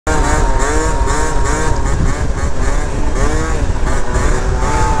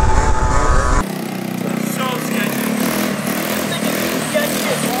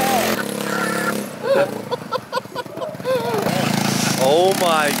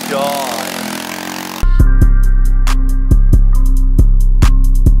god.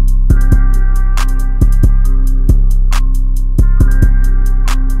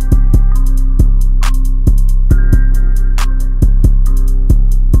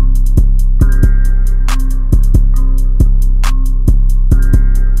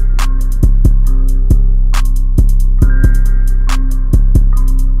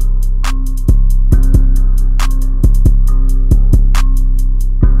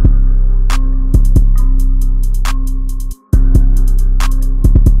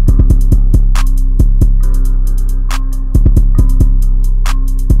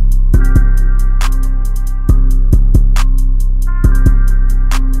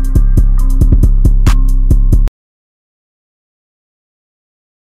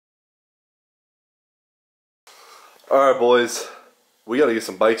 Alright boys, we gotta get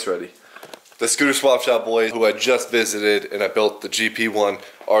some bikes ready. The Scooter Swap Shop boys who I just visited, and I built the GP1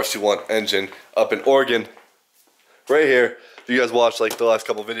 RC1 engine up in Oregon. Right here, if you guys watched like the last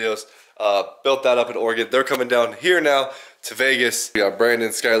couple videos, built that up in Oregon. They're coming down here now to Vegas. We got Brandon,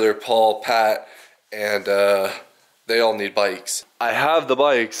 Skyler, Paul, Pat, and they all need bikes. I have the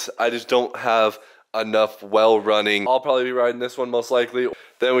bikes, I just don't have enough well running. I'll probably be riding this one most likely.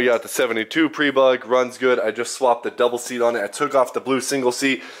 Then we got the 72 pre-bug, runs good. I just swapped the double seat on it. I took off the blue single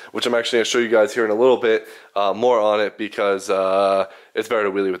seat, which I'm actually gonna show you guys here in a little bit more on it, because it's better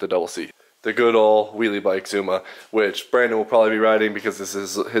to wheelie with the double seat. The good old wheelie bike Zuma, which Brandon will probably be riding because this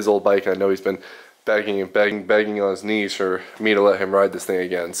is his old bike. I know he's been begging on his knees for me to let him ride this thing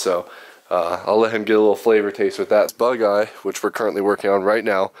again. So I'll let him get a little flavor taste with that. Bug Eye, which we're currently working on right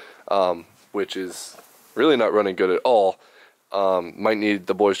now, which is really not running good at all. Might need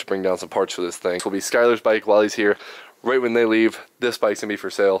the boys to bring down some parts for this thing. This will be Skyler's bike while he's here. Right when they leave, this bike's gonna be for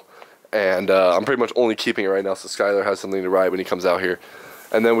sale. And I'm pretty much only keeping it right now so Skyler has something to ride when he comes out here.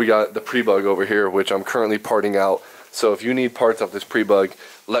 And then we got the pre-bug over here, which I'm currently parting out. So if you need parts off this pre-bug,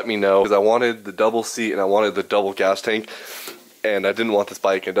 let me know. Because I wanted the double seat and I wanted the double gas tank. And I didn't want this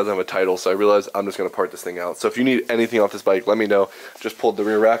bike, and it doesn't have a title, so I realized I'm just gonna part this thing out. So if you need anything off this bike, let me know. Just pulled the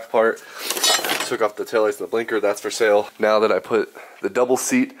rear rack apart, took off the taillights and the blinker, that's for sale. Now that I put the double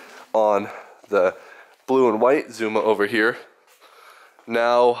seat on the blue and white Zuma over here,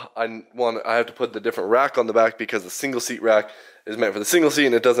 now I have to put the different rack on the back, because the single seat rack is meant for the single seat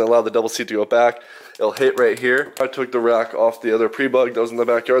and it doesn't allow the double seat to go back. It'll hit right here. I took the rack off the other pre-bug that was in the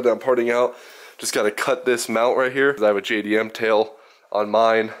backyard that I'm parting out. Just gotta cut this mount right here, because I have a JDM tail on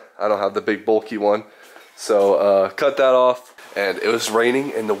mine. I don't have the big bulky one. So cut that off, and it was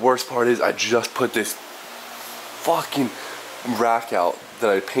raining, and the worst part is I just put this fucking rack out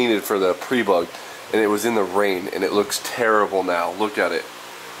that I painted for the pre-bug, and it was in the rain, and it looks terrible now. Look at it.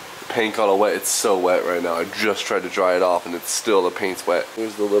 The paint got all wet. It's so wet right now. I just tried to dry it off, and it's still, the paint's wet.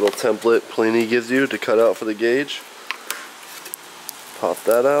 Here's the little template Pliny gives you to cut out for the gauge. Pop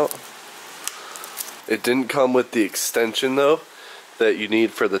that out. It didn't come with the extension though that you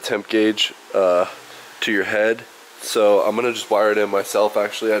need for the temp gauge to your head, so I'm gonna just wire it in myself.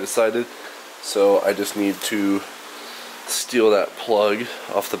 Actually, I decided, so I just need to steal that plug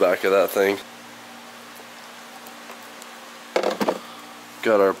off the back of that thing.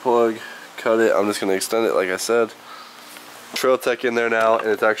 Got our plug, cut it. I'm just gonna extend it like I said. Trail Tech in there now, and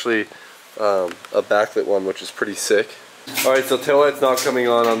it's actually a backlit one, which is pretty sick. Alright, so taillight's not coming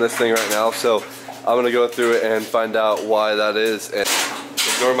on this thing right now, so I'm gonna go through it and find out why that is. And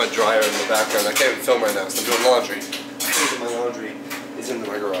ignore my dryer in the background. I can't even film right now because I'm doing laundry. My laundry is in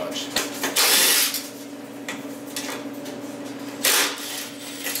my garage.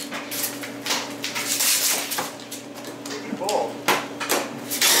 Good ball.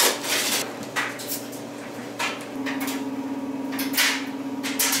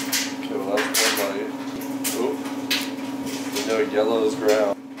 Okay, well that's one light. Oop. You know yellow's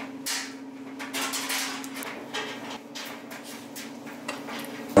ground.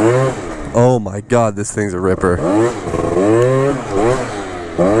 Oh my god, this thing's a ripper.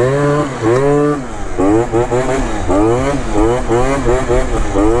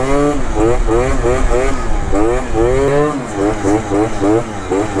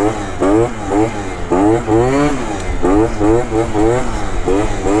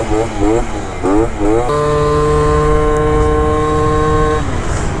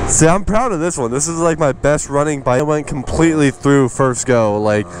 See, I'm proud of this one. This is like my best running bike. I went completely through first go.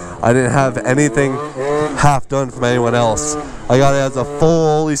 Like, I didn't have anything half done from anyone else. I got it as a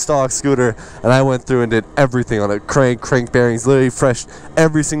fully stock scooter, and I went through and did everything on it. Crank bearings, literally fresh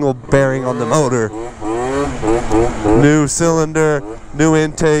every single bearing on the motor. New cylinder, new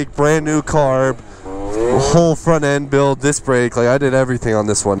intake, brand new carb. whole front end build, disc brake, like I did everything on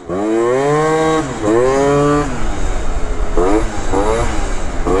this one.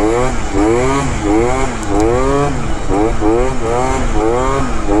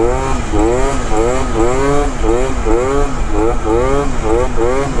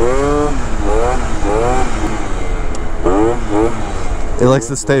 It likes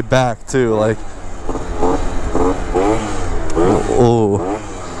to stay back too, like. Oh.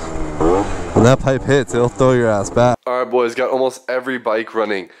 When that pipe hits, it'll throw your ass back. Alright boys, got almost every bike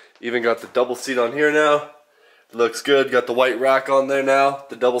running. Even got the double seat on here now. Looks good. Got the white rack on there now.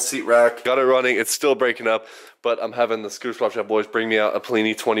 The double seat rack. Got it running. It's still breaking up, but I'm having the Scooter Swap Shop boys bring me out a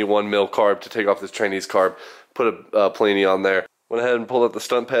Plini 21 mil carb to take off this Chinese carb. Put a Plini on there. Went ahead and pulled out the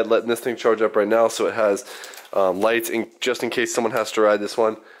stunt pad, letting this thing charge up right now so it has lights just in case someone has to ride this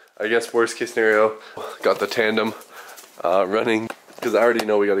one. I guess worst case scenario, got the tandem running because I already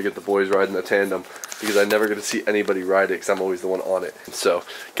know we got to get the boys riding the tandem because I never get to see anybody ride it because I'm always the one on it. So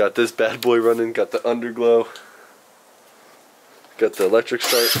got this bad boy running, got the underglow, got the electric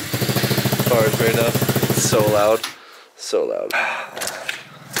start cars right now. It's so loud, so loud.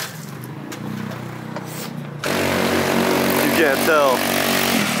 You can't tell.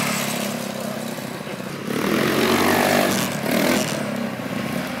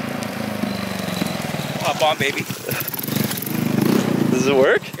 Hop on, baby. Does it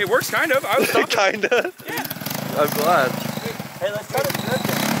work? It works kind of. I was talking. Kinda? Yeah. I'm glad. Hey, let's try to drift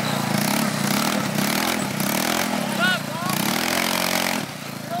it.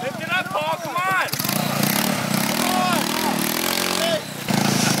 Lift it up, Paul. Come on.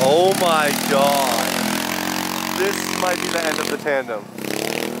 Oh my god. This might be the end of the tandem.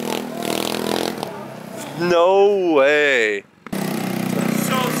 No way.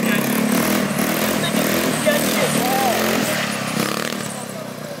 So sketchy.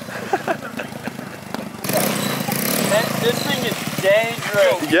 This thing is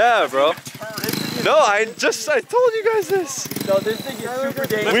dangerous. Yeah, bro. No, I told you guys this. No, this thing is super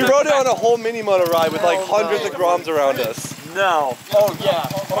dangerous. We rode it on a whole mini motor ride with like hundreds of groms around us. No. Oh yeah.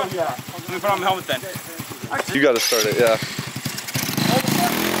 Oh yeah. Let me put on my helmet then. You gotta start it, yeah.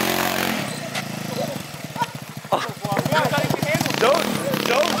 Don't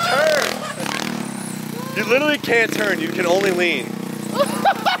turn. You literally can't turn. You can only lean.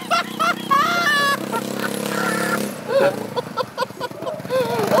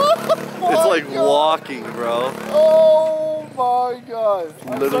 It's like walking, bro. Oh my god.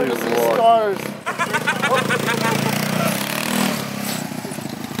 Literally walking.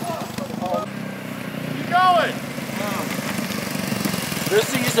 walking. Keep going. This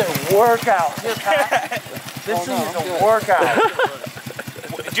thing is a workout. This thing is a workout.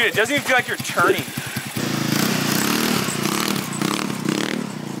 Dude, it doesn't even feel like you're turning.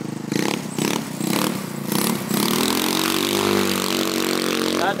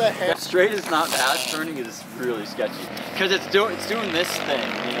 Straight is not bad. Turning is really sketchy because it's doing this thing,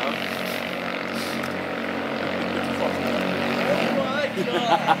 you know.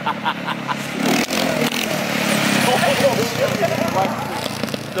 Oh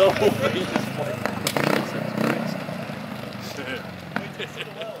my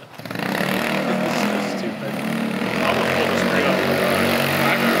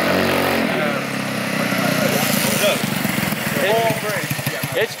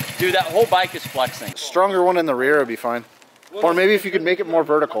Dude, that whole bike is flexing. Stronger one in the rear would be fine. Or maybe if you could make it more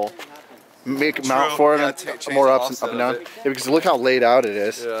vertical. Make it mount for it and more up and down. Yeah, because look how laid out it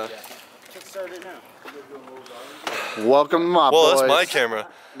is. Yeah. Welcome to MOPBOYZ. Well, that's my camera.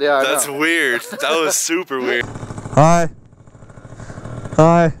 Yeah, I That's know. weird. That was super weird. Hi.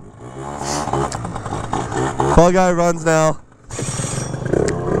 Hi. Fall guy runs now.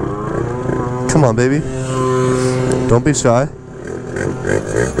 Come on, baby. Don't be shy.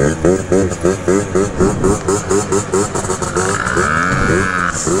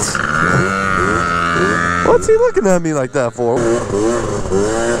 What's he looking at me like that for?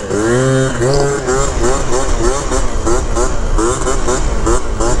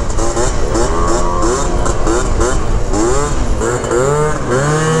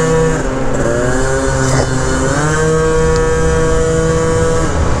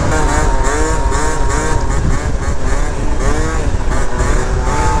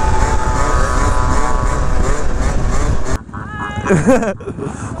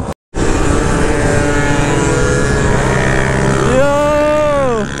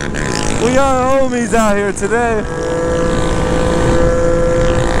 Yo! We got homies out here today.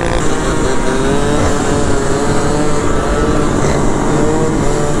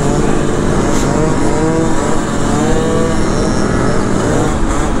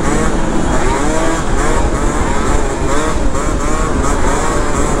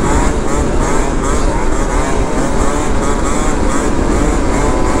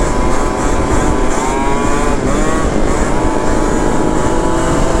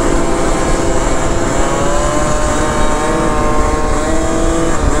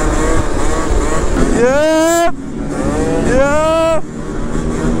 Yeah! Yeah!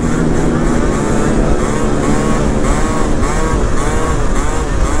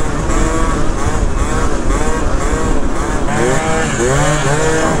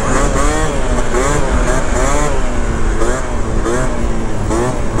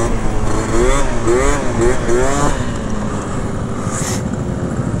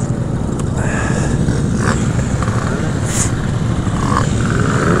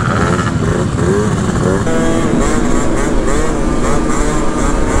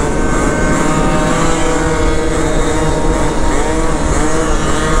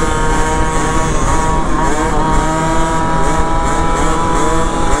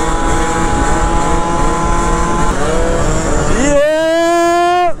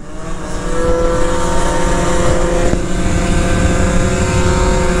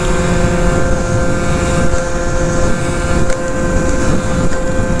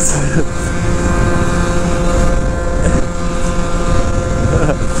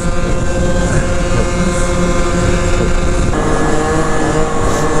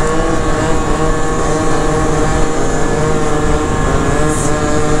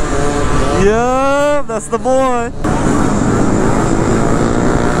 Yeah, that's the boy.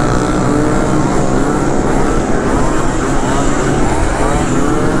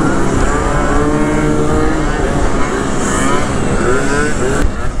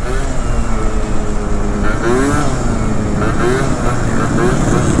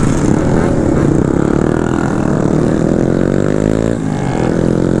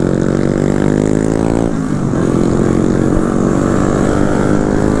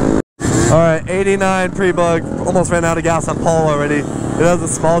 Alright, 89 pre-bug, almost ran out of gas on Paul already. It has a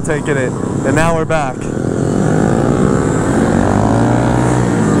small tank in it, and now we're back.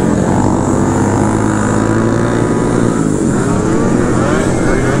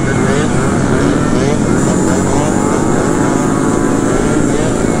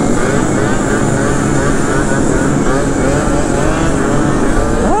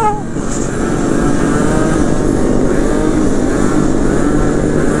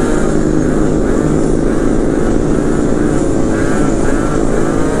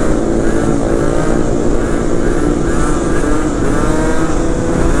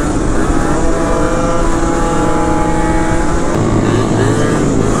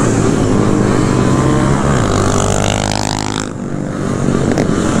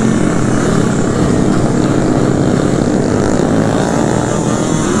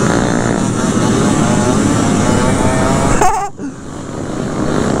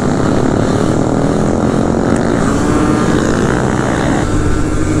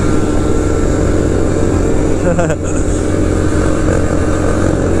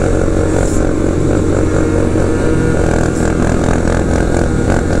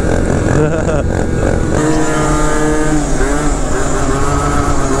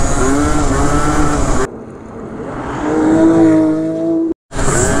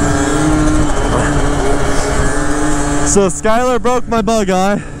 So Skylar broke my bug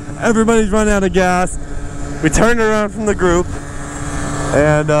eye. Everybody's running out of gas. We turned around from the group,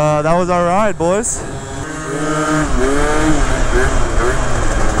 and that was our ride, boys.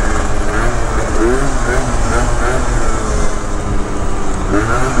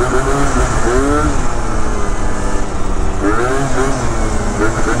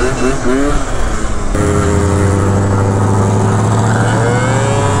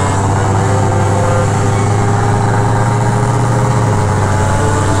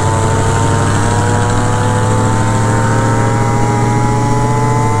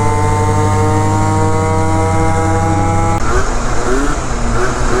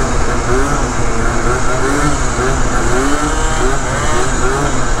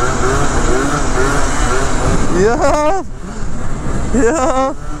 Yeah,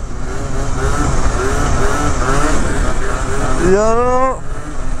 yeah, yeah.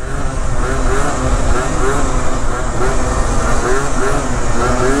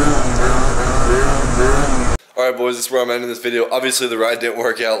 Alright boys, this is where I'm ending this video. Obviously the ride didn't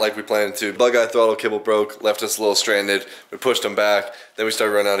work out like we planned to. Bug eye throttle cable broke, left us a little stranded. We pushed them back, then we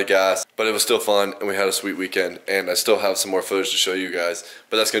started running out of gas. But it was still fun and we had a sweet weekend. And I still have some more footage to show you guys.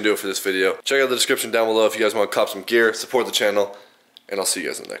 But that's going to do it for this video. Check out the description down below if you guys want to cop some gear, support the channel. And I'll see you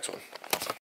guys in the next one.